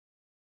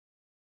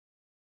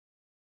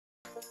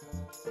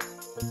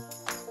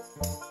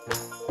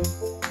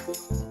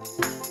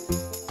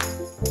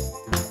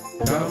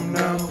Dum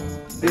dum,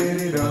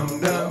 diddy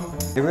dum dum.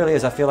 It really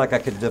is. I feel like I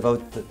could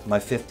devote my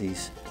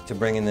 50s to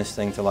bringing this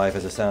thing to life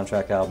as a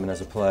soundtrack album and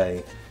as a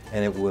play,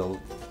 and it will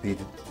be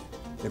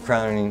the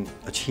crowning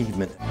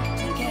achievement.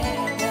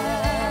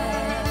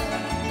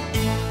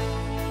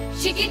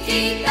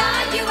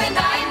 Chiquitita, you and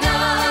I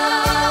know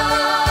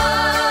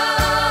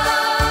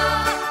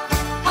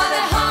how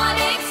the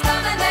heartaches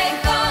come and they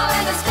go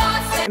and the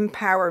stars.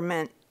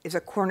 Empowerment is a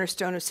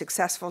cornerstone of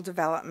successful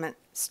development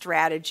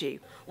strategy.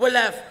 We're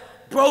left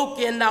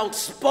broken,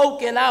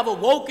 outspoken, I've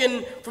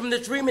awoken from the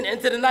dream and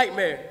into the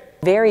nightmare.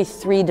 Very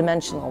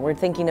three-dimensional. We're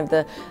thinking of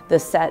the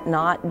set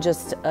not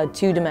just a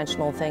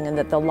two-dimensional thing, and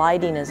that the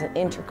lighting is an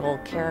integral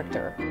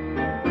character.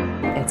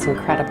 It's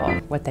incredible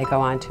what they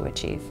go on to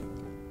achieve.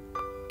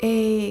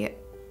 A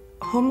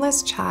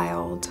homeless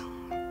child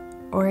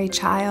or a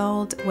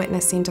child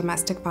witnessing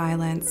domestic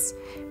violence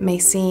may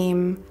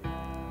seem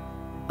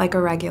like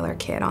a regular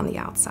kid on the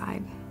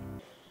outside.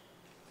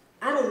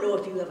 I don't know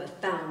if you ever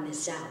found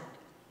this out,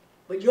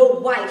 but your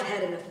wife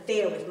had an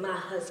affair with my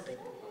husband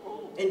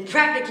and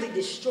practically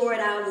destroyed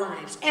our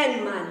lives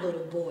and my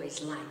little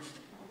boy's life.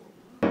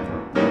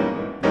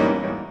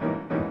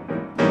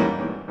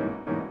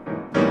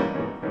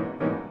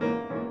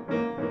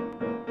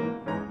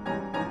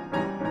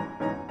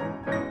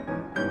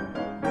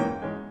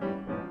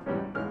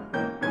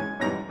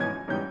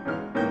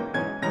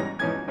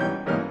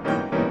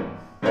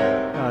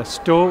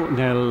 Sto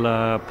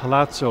nel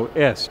Palazzo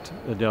Est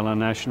della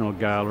National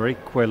Gallery,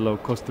 quello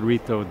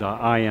costruito da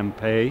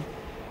IMP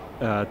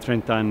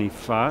 30 anni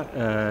fa,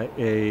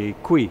 è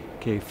qui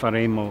che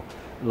faremo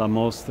la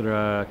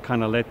mostra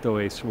Canaletto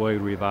e i suoi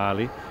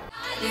rivali.